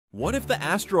What if the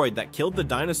asteroid that killed the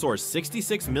dinosaurs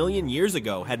 66 million years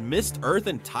ago had missed Earth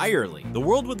entirely? The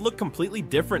world would look completely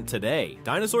different today.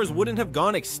 Dinosaurs wouldn't have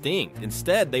gone extinct.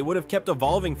 Instead, they would have kept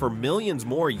evolving for millions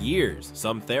more years.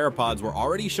 Some theropods were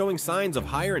already showing signs of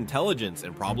higher intelligence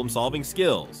and problem-solving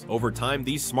skills. Over time,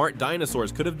 these smart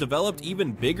dinosaurs could have developed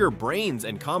even bigger brains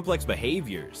and complex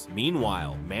behaviors.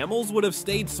 Meanwhile, mammals would have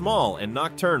stayed small and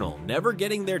nocturnal, never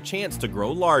getting their chance to grow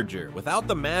larger. Without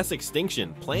the mass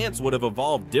extinction, plants would have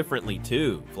evolved differently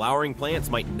too. Flowering plants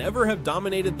might never have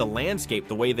dominated the landscape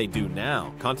the way they do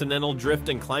now. Continental drift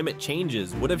and climate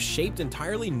changes would have shaped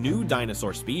entirely new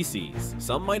dinosaur species.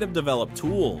 Some might have developed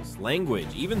tools, language,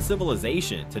 even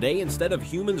civilization. Today, instead of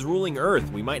humans ruling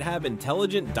Earth, we might have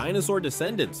intelligent dinosaur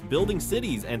descendants building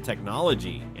cities and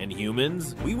technology. And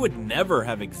humans? We would never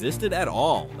have existed at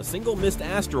all. A single missed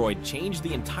asteroid changed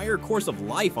the entire course of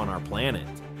life on our planet.